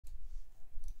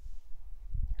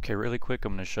Okay, really quick,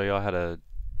 I'm going to show y'all how to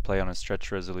play on a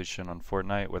stretch resolution on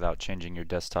Fortnite without changing your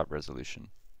desktop resolution.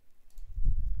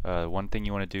 One thing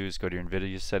you want to do is go to your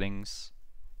NVIDIA settings.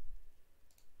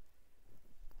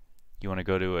 You want to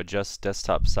go to adjust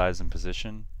desktop size and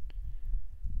position,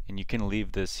 and you can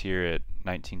leave this here at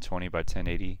 1920 by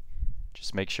 1080.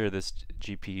 Just make sure this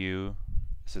GPU,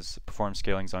 this is perform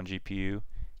scalings on GPU.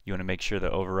 You want to make sure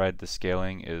that override the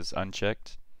scaling is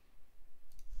unchecked.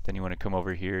 Then you want to come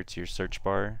over here to your search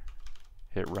bar,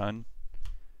 hit run,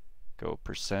 go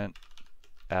percent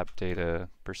app data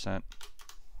percent.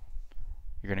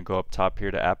 You're going to go up top here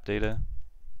to app data.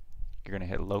 You're going to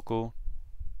hit local,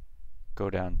 go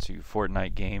down to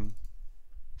Fortnite game,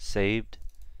 saved,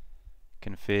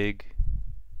 config,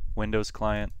 Windows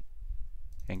client,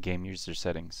 and game user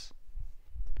settings.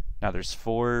 Now there's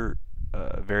four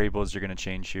variables you're going to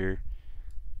change here.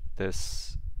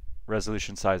 This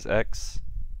resolution size X,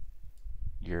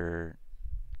 your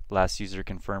last user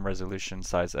confirmed resolution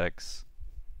size X,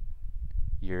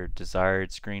 your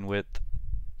desired screen width,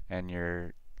 and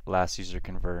your last user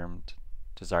confirmed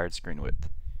desired screen width.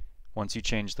 Once you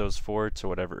change those four to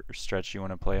whatever stretch you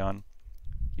want to play on,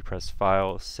 you press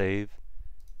File, Save,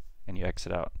 and you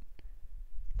exit out.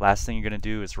 Last thing you're going to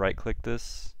do is right click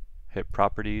this, hit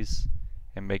Properties,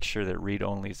 and make sure that Read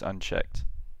Only is unchecked.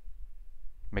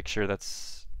 Make sure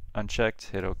that's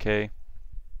unchecked, hit OK,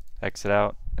 exit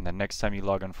out, and then next time you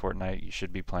log on Fortnite you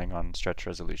should be playing on stretch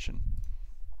resolution.